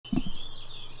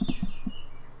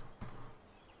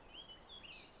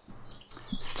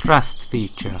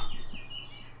Здравствуйте,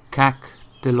 как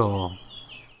дела?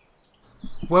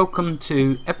 Welcome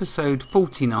to episode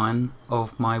 49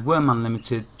 of my Wurm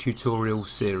Unlimited tutorial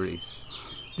series.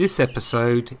 This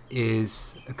episode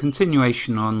is a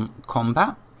continuation on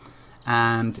combat,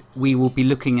 and we will be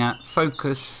looking at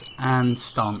focus and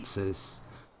stances.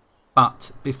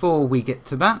 But before we get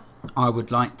to that, I would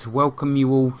like to welcome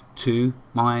you all to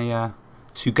my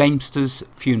to Gamester's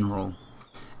funeral.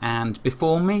 And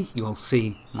before me you'll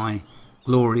see my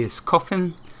glorious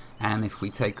coffin, and if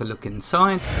we take a look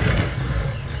inside,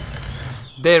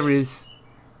 there is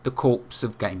the corpse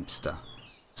of Gamester.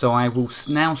 So I will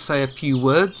now say a few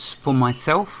words for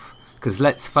myself, because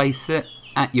let's face it,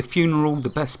 at your funeral the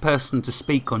best person to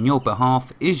speak on your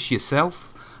behalf is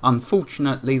yourself.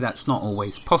 Unfortunately that's not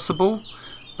always possible,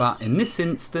 but in this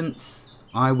instance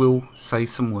I will say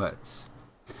some words.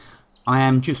 I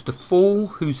am just a fool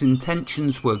whose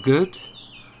intentions were good.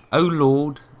 O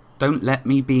Lord, don't let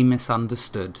me be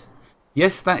misunderstood.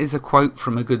 Yes, that is a quote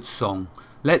from a good song.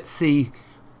 Let's see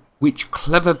which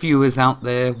clever viewers out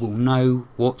there will know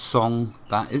what song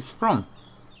that is from.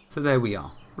 So there we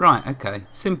are. Right, okay.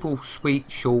 Simple, sweet,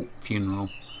 short funeral.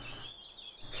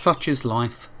 Such is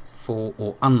life for,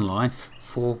 or unlife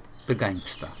for, the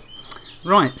Gamester.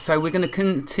 Right, so we're going to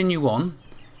continue on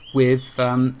with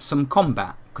some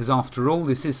combat, because after all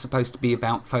this is supposed to be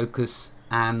about focus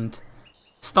and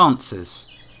stances.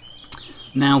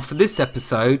 Now for this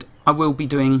episode I will be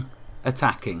doing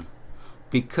attacking,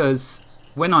 because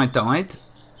when I died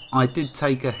I did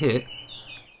take a hit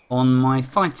on my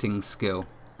fighting skill,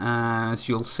 as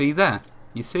you'll see there.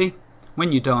 You see,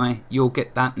 when you die you'll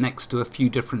get that next to a few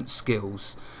different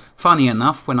skills. Funny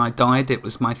enough, when I died it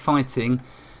was my fighting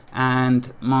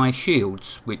and my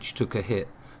shields which took a hit,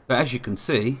 but as you can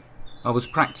see I was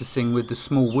practicing with the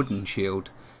small wooden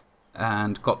shield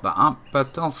and got that up,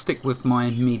 but I'll stick with my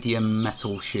medium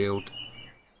metal shield.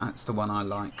 That's the one I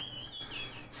like.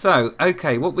 So,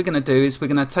 okay, what we're going to do is we're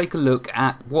going to take a look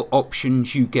at what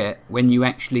options you get when you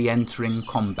actually enter in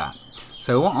combat.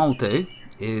 So what I'll do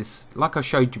is, like I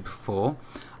showed you before,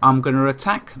 I'm going to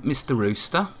attack Mr.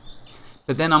 Rooster,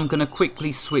 but then I'm going to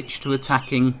quickly switch to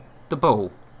attacking the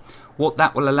bull. What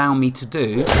that will allow me to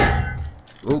do...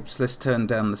 Oops, let's turn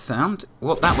down the sound.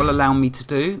 What that will allow me to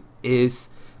do is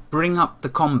bring up the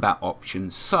combat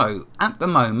options. So at the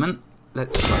moment,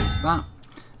 let's close that.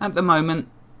 At the moment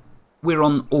we're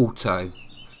on auto.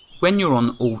 When you're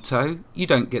on auto you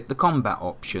don't get the combat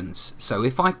options. So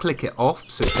if I click it off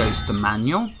so it goes to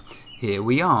manual, here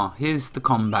we are. Here's the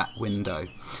combat window.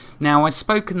 Now I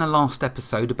spoke in the last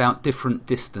episode about different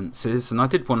distances, and I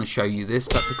did want to show you this,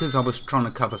 but because I was trying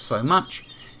to cover so much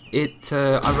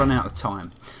I run out of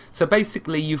time. So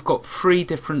basically you've got 3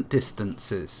 different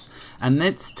distances, and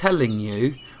it's telling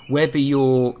you whether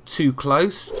you're too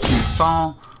close, too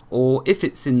far, or if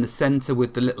it's in the center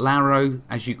with the little arrow,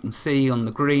 as you can see on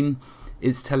the green,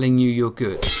 it's telling you you're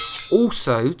good.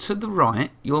 Also to the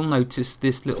right you'll notice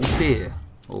this little deer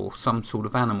or some sort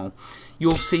of animal.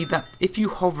 You'll see that if you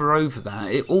hover over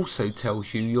that it also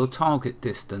tells you your target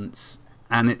distance,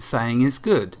 and it's saying is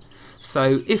good.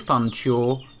 So if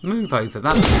unsure, move over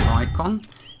that little icon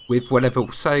with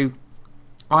whatever. So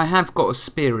I have got a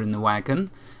spear in the wagon,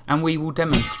 and we will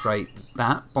demonstrate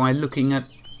that by looking at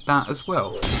that as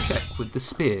well to check with the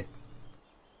spear.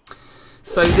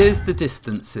 So there's the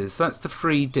distances. That's the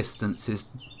 3 distances.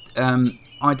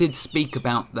 I did speak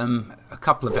about them a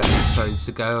couple of episodes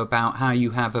ago about how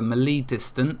you have a melee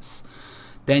distance,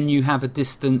 then you have a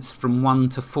distance from 1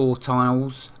 to 4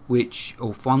 tiles, which,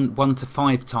 or 1 to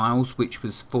 5 tiles, which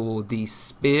was for the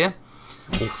spear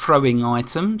or throwing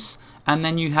items, and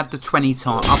then you had the 20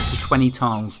 up to 20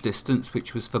 tiles distance,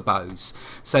 which was for bows.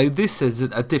 So this is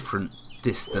a different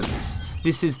distance.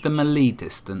 This is the melee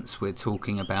distance we're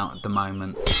talking about at the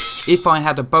moment. If I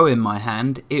had a bow in my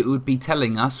hand it would be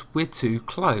telling us we're too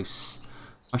close.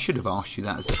 I should have asked you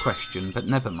that as a question, but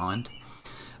never mind.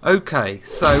 Okay,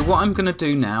 so what I'm going to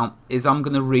do now is I'm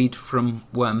going to read from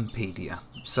Wurmpedia.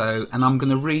 So, and I'm going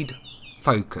to read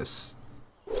focus,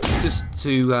 just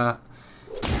to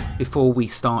before we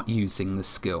start using the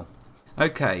skill.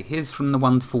 Okay, here's from the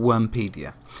wonderful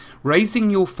Wurmpedia. Raising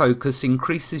your focus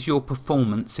increases your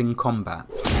performance in combat.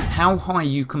 How high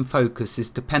you can focus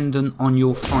is dependent on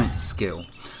your fight skill.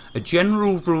 A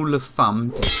general rule of thumb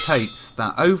dictates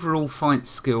that overall fight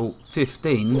skill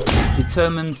 15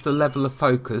 determines the level of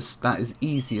focus that is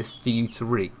easiest for you to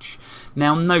reach.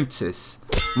 Now notice,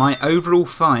 my overall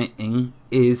fighting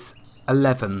is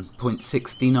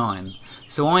 11.69,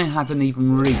 so I haven't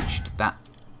even reached that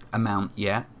amount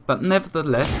yet, but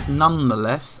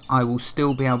nonetheless, I will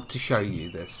still be able to show you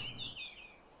this.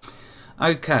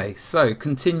 Okay, so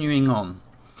continuing on.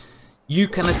 You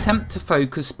can attempt to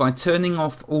focus by turning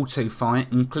off auto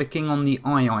fight and clicking on the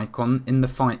eye icon in the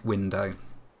fight window.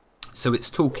 So it's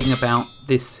talking about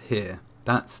this here.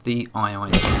 That's the eye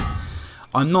icon.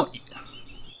 I'm not...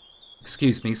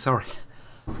 Excuse me, sorry.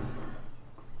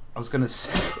 I was going to...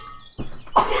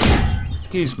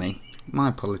 Excuse me. My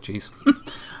apologies.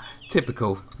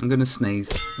 Typical. I'm going to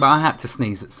sneeze. But I had to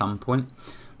sneeze at some point.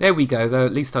 There we go, though.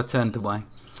 At least I turned away.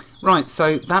 Right,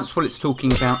 so that's what it's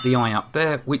talking about, the eye up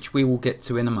there, which we will get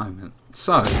to in a moment.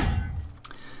 So,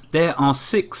 there are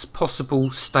 6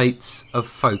 possible states of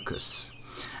focus.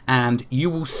 And you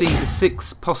will see the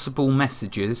 6 possible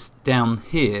messages down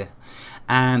here.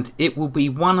 And it will be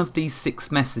one of these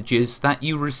 6 messages that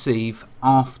you receive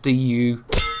after you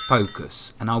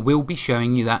focus. And I will be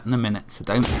showing you that in a minute, so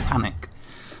don't panic.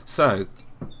 So,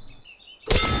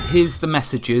 here's the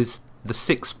messages, the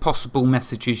 6 possible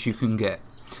messages you can get.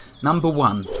 Number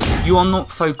 1, you are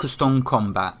not focused on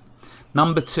combat.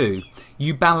 Number 2,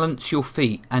 you balance your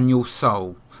feet and your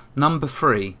soul. Number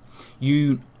 3,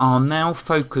 you are now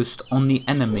focused on the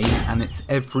enemy and its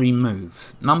every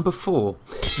move. Number 4,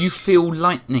 you feel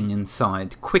lightning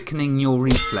inside, quickening your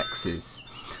reflexes.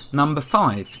 Number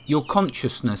 5, your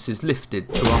consciousness is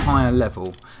lifted to a higher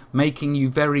level, making you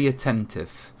very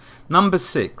attentive. Number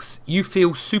 6, you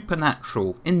feel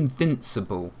supernatural,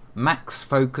 invincible, max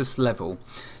focus level.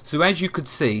 So as you could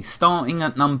see, starting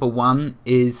at number 1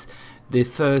 is the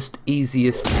first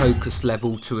easiest focus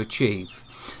level to achieve.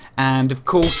 And of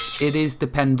course it is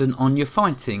dependent on your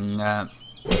fighting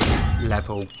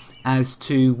level as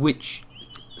to which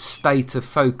state of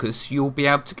focus you'll be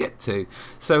able to get to.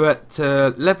 So at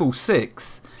level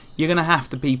 6 you're going to have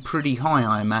to be pretty high,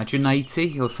 I imagine,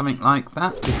 80 or something like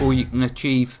that, before you can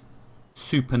achieve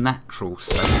supernatural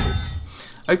status.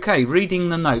 Okay, reading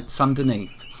the notes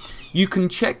underneath. You can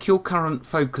check your current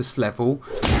focus level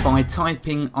by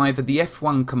typing either the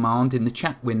F1 command in the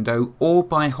chat window or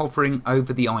by hovering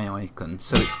over the eye icon.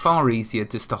 So it's far easier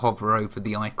just to hover over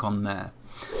the icon there.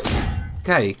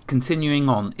 Okay, continuing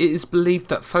on. It is believed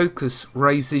that focus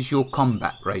raises your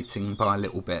combat rating by a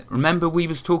little bit. Remember we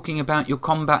was talking about your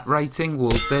combat rating?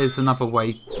 Well, there's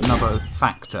another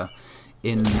factor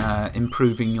in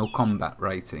improving your combat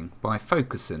rating by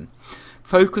focusing.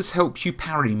 Focus helps you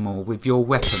parry more with your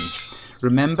weapon.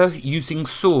 Remember, using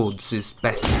swords is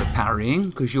best for parrying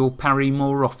because you'll parry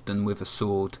more often with a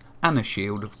sword and a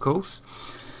shield, of course.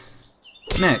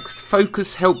 Next,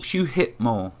 focus helps you hit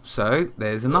more. So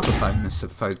there's another bonus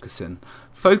of focusing.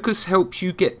 Focus helps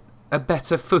you get a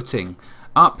better footing.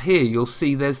 Up here you'll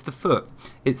see there's the foot.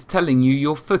 It's telling you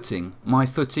your footing. My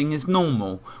footing is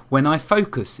normal. When I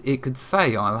focus, it could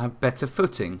say I'll have better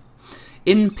footing.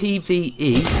 In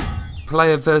PvE,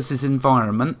 player versus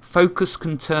environment, focus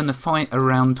can turn a fight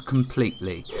around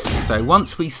completely. So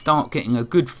once we start getting a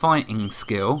good fighting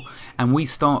skill and we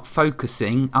start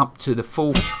focusing up to the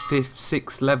 4th, 5th,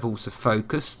 6th levels of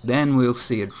focus, then we'll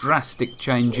see a drastic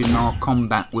change in our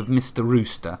combat with Mr.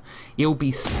 Rooster. He'll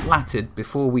be splattered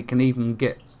before we can even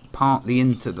get partly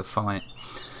into the fight.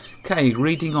 Okay,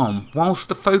 reading on. Whilst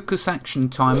the focus action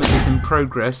timer is in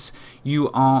progress, you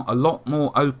are a lot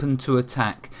more open to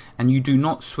attack and you do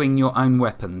not swing your own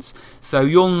weapons. So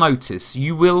you'll notice,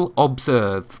 you will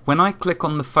observe, when I click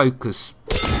on the focus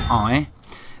eye,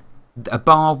 a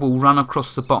bar will run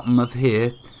across the bottom of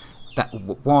here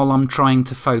while I'm trying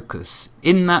to focus.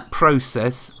 In that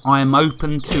process, I am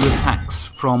open to attacks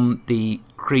from the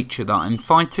creature that I'm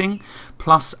fighting,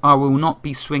 plus I will not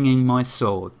be swinging my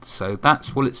sword. So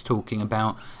that's what it's talking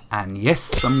about, and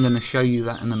yes, I'm going to show you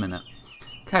that in a minute.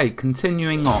 Okay,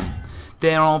 continuing on.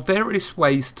 There are various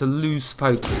ways to lose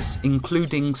focus,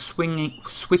 including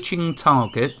switching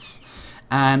targets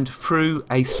and through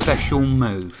a special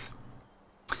move.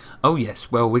 Oh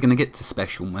yes, well, we're going to get to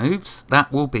special moves.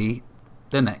 That will be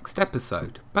the next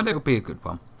episode, but it'll be a good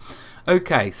one.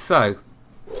 Okay, so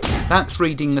that's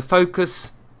reading the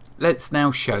focus. Let's now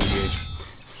show you.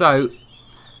 So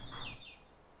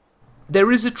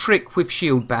there is a trick with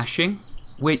shield bashing,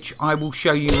 which I will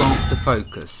show you after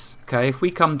focus. Okay, if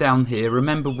we come down here,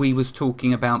 remember we was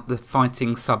talking about the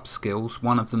fighting sub skills,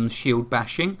 one of them shield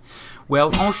bashing.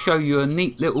 Well, I'll show you a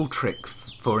neat little trick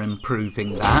for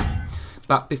improving that.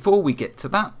 But before we get to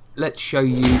that, let's show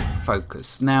you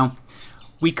focus. Now,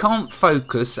 we can't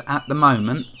focus at the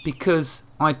moment because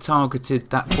I've targeted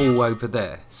that ball over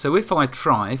there. So if I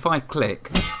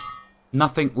click,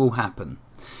 nothing will happen.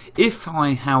 If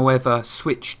I, however,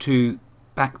 switch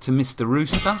back to Mr.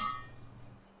 Rooster,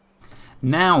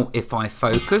 now if I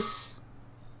focus,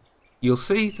 you'll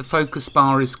see the focus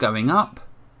bar is going up,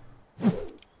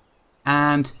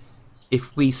 and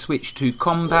If we switch to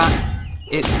combat,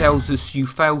 it tells us you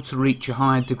failed to reach a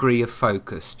higher degree of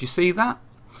focus. Do you see that?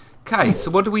 Okay,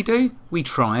 so what do? We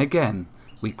try again.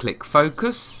 We click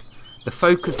focus. The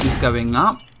focus is going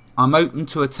up. I'm open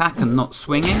to attack and not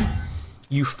swinging.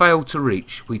 You failed to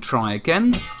reach. We try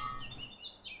again.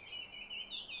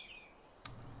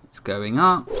 It's going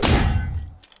up.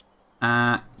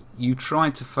 You try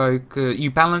to focus.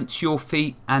 You balance your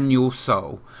feet and your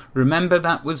soul. Remember,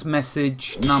 that was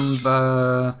message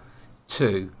number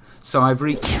 2. So I've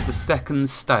reached the second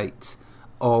state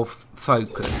of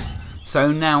focus.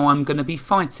 So now I'm going to be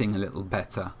fighting a little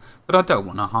better. But I don't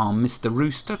want to harm Mr.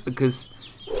 Rooster because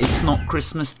it's not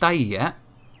Christmas Day yet.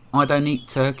 I don't eat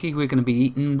turkey, we're going to be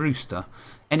eating rooster.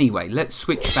 Anyway, let's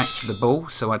switch back to the ball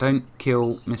so I don't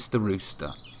kill Mr.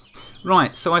 Rooster.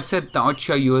 Right, so I said that I'd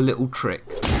show you a little trick.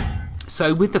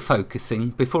 So with the focusing,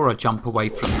 before I jump away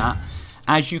from that,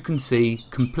 as you can see,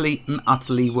 complete and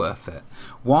utterly worth it.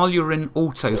 While you're in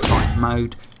auto fight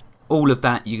mode, all of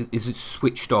that is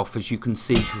switched off, as you can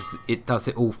see, because it does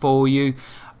it all for you.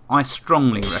 I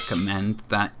strongly recommend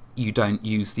that you don't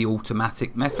use the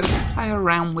automatic method. Play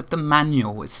around with the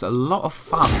manual. It's a lot of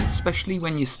fun, especially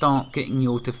when you start getting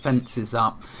your defenses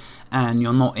up and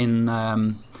you're not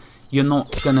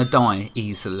gonna die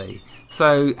easily.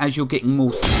 So as you're getting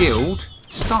more skilled,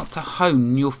 start to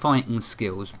hone your fighting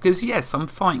skills, because yes, I'm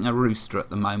fighting a rooster at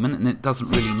the moment and it doesn't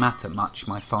really matter much,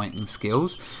 my fighting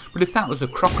skills, but if that was a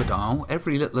crocodile,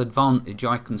 every little advantage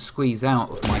I can squeeze out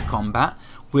of my combat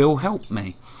will help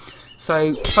me.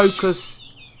 So focus,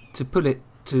 to put it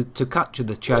to cut to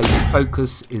the chase,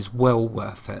 focus is well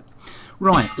worth it.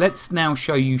 Right, let's now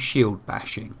show you shield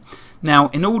bashing. Now,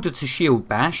 in order to shield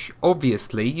bash,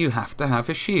 obviously you have to have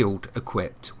a shield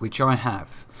equipped, which I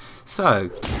have.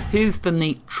 So here's the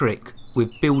neat trick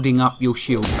with building up your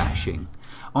shield bashing.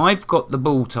 I've got the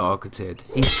bull targeted.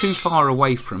 He's too far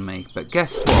away from me, but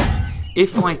guess what?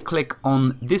 If I click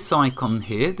on this icon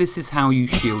here, this is how you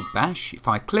shield bash. If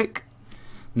I click,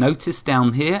 notice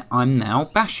down here I'm now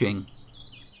bashing,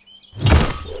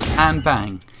 and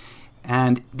bang.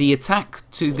 And the attack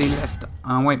to the left,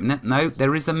 wait a minute, no,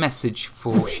 there is a message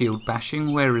for shield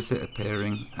bashing. Where is it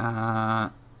appearing?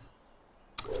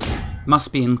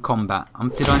 Must be in combat.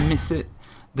 Did I miss it?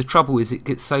 The trouble is it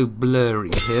gets so blurry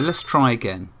here. Let's try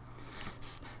again.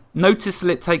 Notice that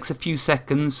it takes a few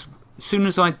seconds. As soon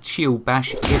as I shield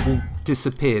bash, it will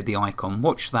disappear, the icon.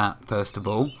 Watch that first of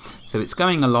all. So it's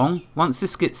going along. Once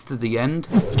this gets to the end,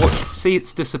 watch, see,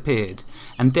 it's disappeared.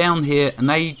 And down here,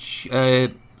 an age... oh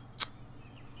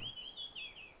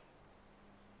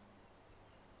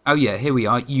yeah, here we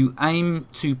are. You aim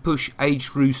to push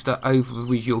aged rooster over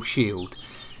with your shield.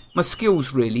 My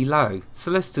skill's really low,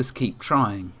 so let's just keep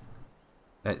trying.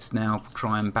 Let's now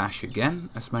try and bash again.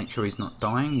 Let's make sure he's not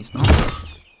dying. He's not.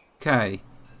 Okay.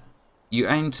 You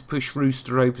aim to push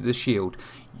rooster over the shield.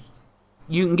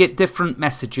 You can get different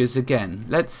messages again.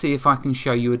 Let's see if I can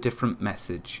show you a different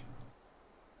message.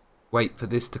 Wait for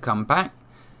this to come back.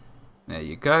 There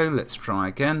you go. Let's try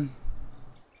again.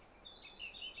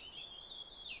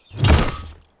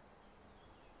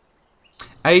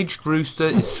 Aged rooster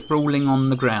is sprawling on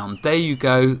the ground. There you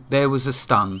go. There was a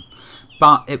stun.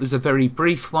 But it was a very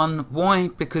brief one. Why?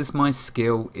 Because my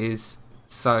skill is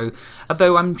so...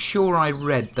 Although I'm sure I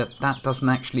read that that doesn't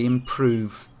actually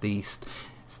improve it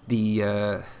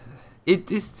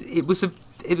was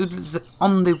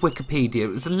on the Wikipedia. It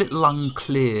was a little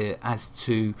unclear as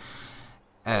to...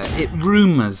 it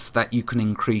rumours that you can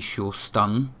increase your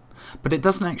stun, but it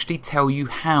doesn't actually tell you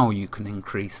how you can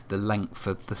increase the length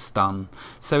of the stun.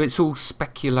 So it's all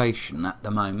speculation at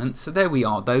the moment. So there we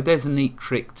are though. There's a neat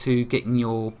trick to getting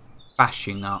your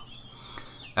bashing up.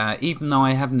 Even though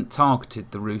I haven't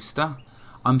targeted the rooster,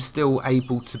 I'm still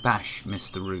able to bash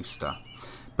Mr. Rooster.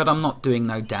 But I'm not doing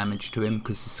no damage to him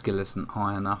because the skill isn't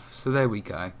high enough. So there we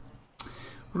go.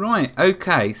 Right,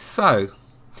 okay, so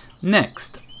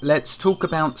next let's talk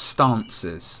about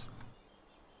stances.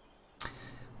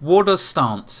 What are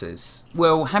stances?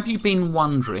 Well, have you been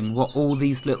wondering what all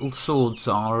these little swords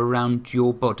are around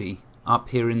your body up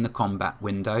here in the combat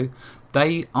window?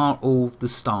 They are all the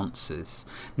stances.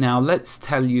 Now let's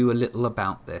tell you a little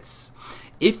about this.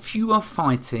 If you are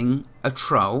fighting a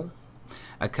troll,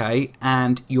 okay,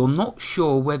 and you're not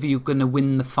sure whether you're going to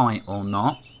win the fight or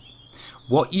not,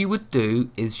 what you would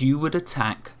do is you would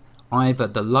attack either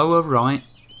the lower right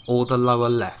or the lower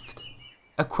left.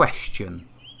 A question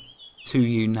to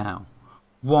you now.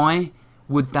 Why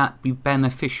would that be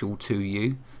beneficial to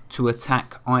you to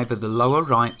attack either the lower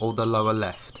right or the lower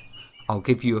left? I'll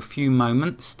give you a few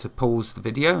moments to pause the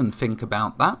video and think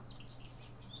about that.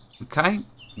 Okay,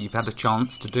 you've had a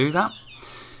chance to do that.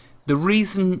 The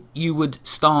reason you would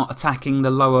start attacking the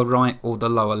lower right or the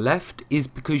lower left is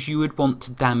because you would want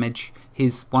to damage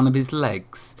one of his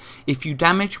legs. If you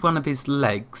damage one of his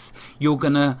legs, you're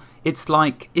gonna, it's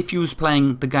like if you was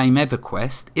playing the game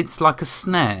EverQuest, it's like a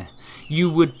snare.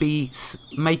 You would be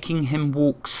making him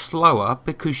walk slower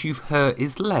because you've hurt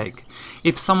his leg.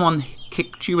 If someone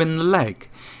kicked you in the leg,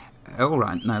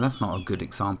 alright, no, that's not a good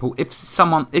example.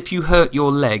 If you hurt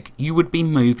your leg, you would be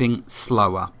moving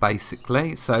slower,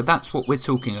 basically. So that's what we're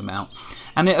talking about.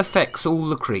 And it affects all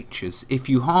the creatures. If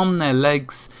you harm their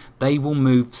legs, they will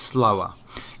move slower.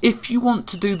 If you want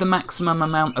to do the maximum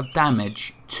amount of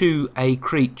damage to a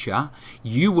creature,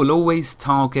 you will always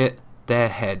target their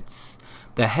heads.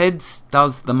 The heads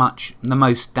does the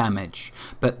most damage,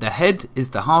 but the head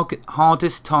is the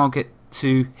hardest target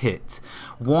to hit.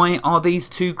 Why are these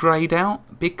two greyed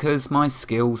out? Because my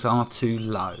skills are too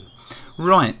low.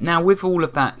 Right, now with all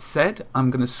of that said, I'm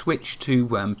going to switch to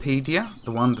Wurmpedia,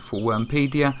 the wonderful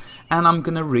Wurmpedia, and I'm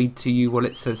going to read to you what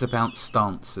it says about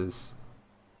stances.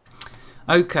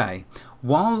 Okay,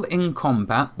 while in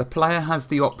combat, the player has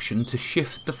the option to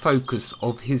shift the focus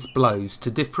of his blows to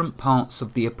different parts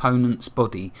of the opponent's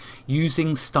body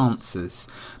using stances.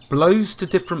 Blows to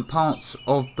different parts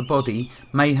of the body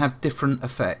may have different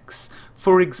effects.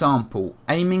 For example,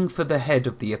 aiming for the head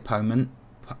of the opponent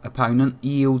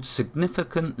yields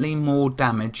significantly more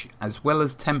damage, as well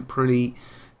as temporarily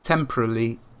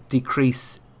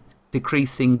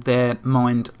decreasing their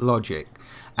mind logic.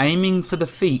 Aiming for the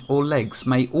feet or legs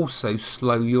may also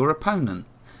slow your opponent,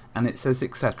 and it says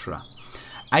etc.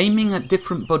 Aiming at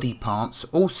different body parts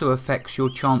also affects your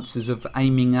chances of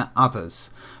aiming at others.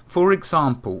 For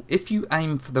example, if you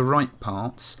aim for the right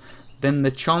parts, then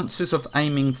the chances of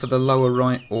aiming for the lower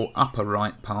right or upper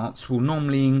right parts will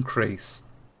normally increase.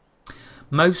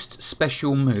 Most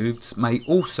special moves may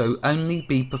also only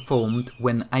be performed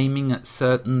when aiming at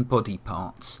certain body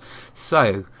parts.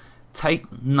 So,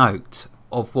 take note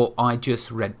of what I just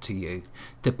read to you.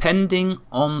 Depending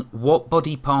on what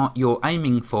body part you're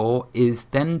aiming for is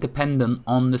then dependent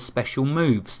on the special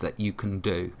moves that you can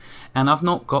do. And I've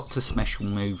not got to special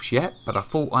moves yet, but I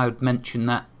thought I would mention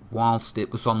that whilst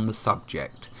it was on the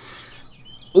subject.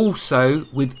 Also,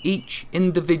 with each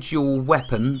individual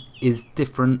weapon is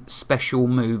different special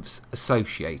moves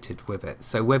associated with it.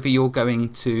 So whether you're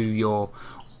going to your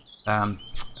Warhammer,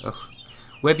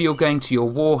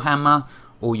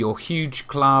 or your huge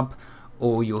club,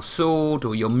 or your sword,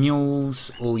 or your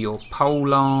mules, or your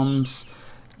pole arms,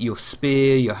 your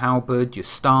spear, your halberd, your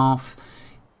staff,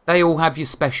 they all have your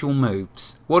special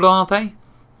moves. What are they?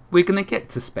 We're going to get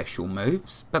to special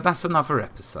moves, but that's another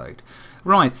episode.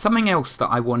 Right, something else that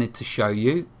I wanted to show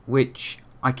you, which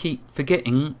I keep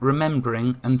forgetting,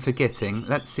 remembering and forgetting.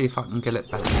 Let's see if I can get it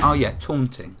back. Oh yeah,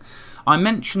 taunting. I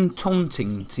mentioned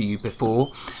taunting to you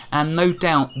before, and no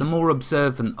doubt the more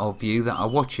observant of you that are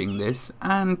watching this,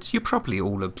 and you're probably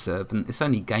all observant, it's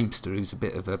only Gamester who's a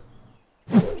bit of a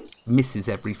misses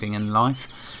everything in life.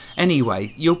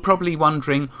 Anyway, you're probably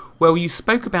wondering, well, you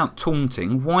spoke about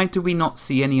taunting, why do we not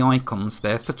see any icons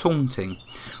there for taunting?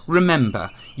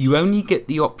 Remember, you only get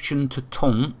the option to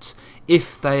taunt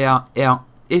if there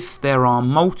are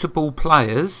multiple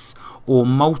players or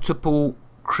multiple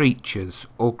creatures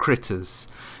or critters.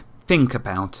 Think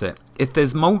about it. If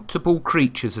there's multiple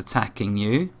creatures attacking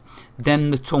you, then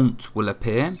the taunt will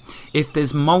appear. If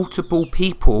there's multiple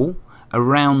people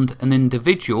around an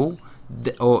individual,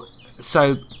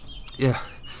 yeah,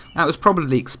 that was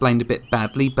probably explained a bit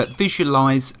badly, but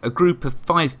visualize a group of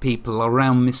 5 people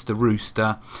around Mr.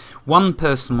 Rooster. One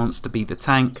person wants to be the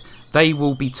tank. They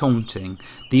will be taunting.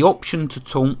 The option to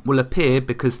taunt will appear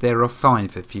because there are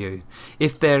 5 of you.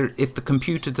 If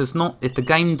the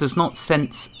game does not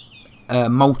sense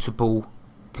multiple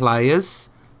players,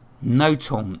 no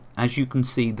taunt, as you can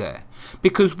see there.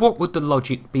 Because what would the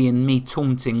logic be in me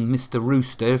taunting Mr.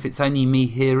 Rooster if it's only me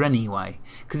here anyway?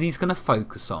 Because he's going to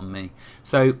focus on me.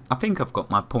 So I think I've got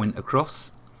my point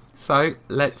across. So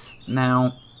let's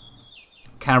now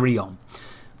carry on.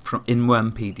 In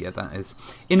Wurmpedia, that is.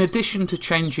 In addition to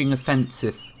changing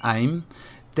offensive aim,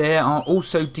 there are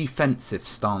also defensive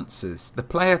stances. The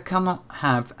player cannot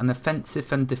have an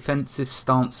offensive and defensive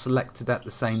stance selected at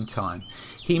the same time.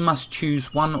 He must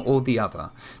choose one or the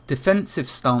other. Defensive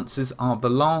stances are the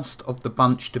last of the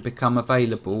bunch to become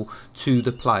available to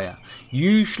the player,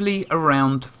 usually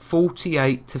around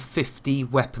 48 to 50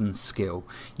 weapon skill.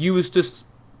 You was just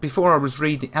before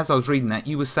as I was reading that,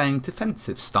 you were saying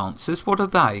defensive stances. What are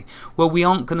they? Well, we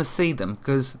aren't going to see them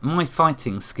because my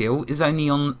fighting skill is only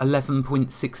on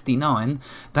 11.69.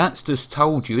 That's just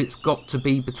told you it's got to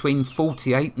be between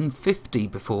 48 and 50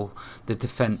 before the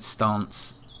defense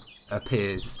stance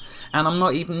appears, and I'm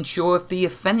not even sure if the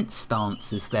offence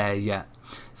stance is there yet.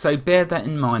 So bear that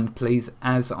in mind, please,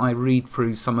 as I read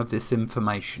through some of this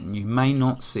information. You may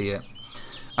not see it.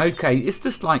 Okay, it's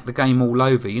just like the game all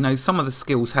over. You know, some of the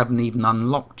skills haven't even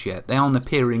unlocked yet. They aren't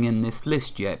appearing in this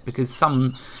list yet because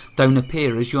some don't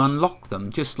appear as you unlock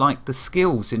them, just like the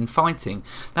skills in fighting.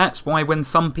 That's why when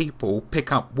some people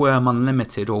pick up Wurm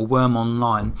Unlimited or Wurm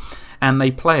Online and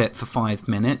they play it for 5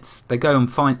 minutes, they go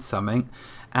and fight something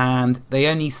and they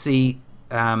only see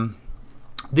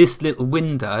this little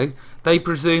window, they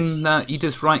presume that you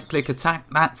just right click attack,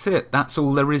 that's it, that's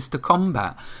all there is to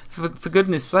combat. For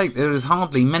goodness sake, there is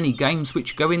hardly many games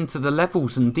which go into the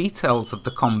levels and details of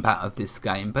the combat of this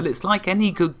game, but it's like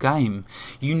any good game,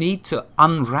 you need to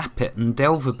unwrap it and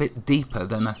delve a bit deeper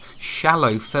than a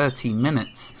shallow 30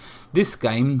 minutes. This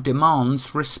game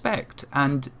demands respect,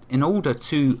 and in order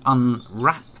to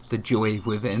unwrap the joy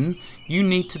within, you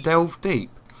need to delve deep.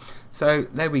 So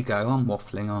there we go, I'm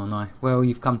waffling, aren't I? Well,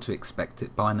 you've come to expect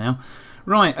it by now.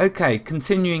 Right, okay,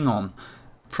 continuing on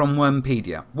from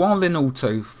Wurmpedia. While in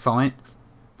auto fight,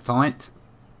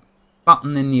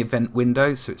 button in the event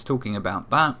window, so it's talking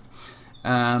about that,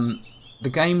 the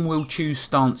game will choose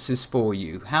stances for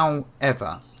you.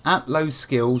 However, at low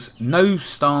skills, no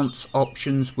stance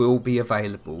options will be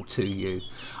available to you.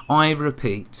 I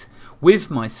repeat,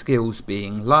 with my skills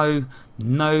being low,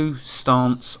 no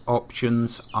stance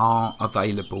options are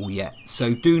available yet.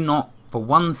 So do not for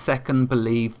 1 second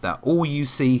believe that all you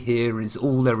see here is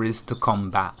all there is to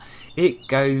combat. It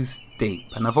goes deep,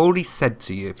 and I've already said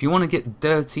to you, if you want to get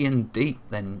dirty and deep,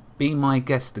 then be my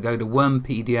guest to go to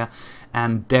Wurmpedia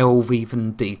and delve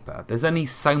even deeper. There's only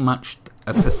so much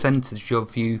a percentage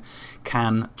of you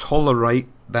can tolerate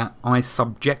that I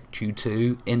subject you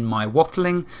to in my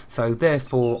waffling, so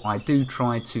therefore I do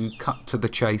try to cut to the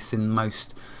chase in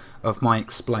most of my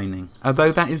explaining,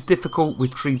 although that is difficult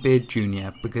with Treebeard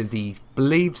Jr. because he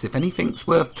believes if anything's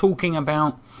worth talking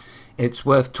about, it's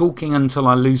worth talking until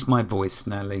I lose my voice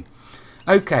nearly.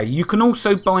 Okay, you can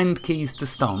also bind keys to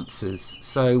stances,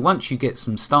 so once you get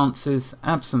some stances,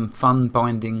 have some fun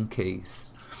binding keys.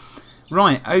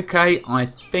 Right, okay, I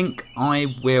think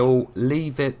I will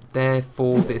leave it there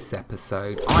for this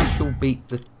episode. I shall beat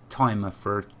the timer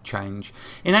for a change.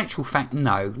 In actual fact,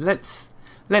 no. Let's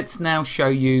now show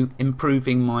you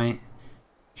improving my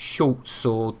short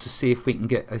sword to see if we can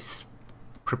get us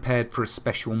prepared for a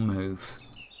special move.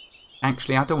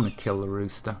 Actually, I don't want to kill the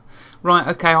rooster. Right,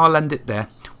 okay, I'll end it there.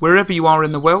 Wherever you are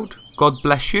in the world, God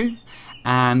bless you,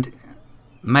 and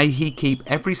may He keep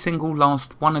every single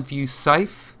last one of you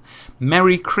safe.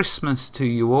 Merry Christmas to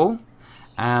you all,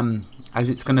 as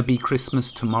it's going to be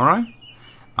Christmas tomorrow.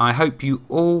 I hope you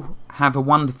all have a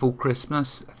wonderful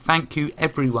Christmas. Thank you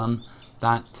everyone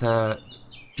that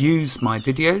views my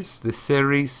videos, this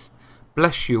series.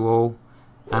 Bless you all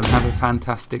and have a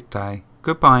fantastic day.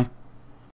 Goodbye.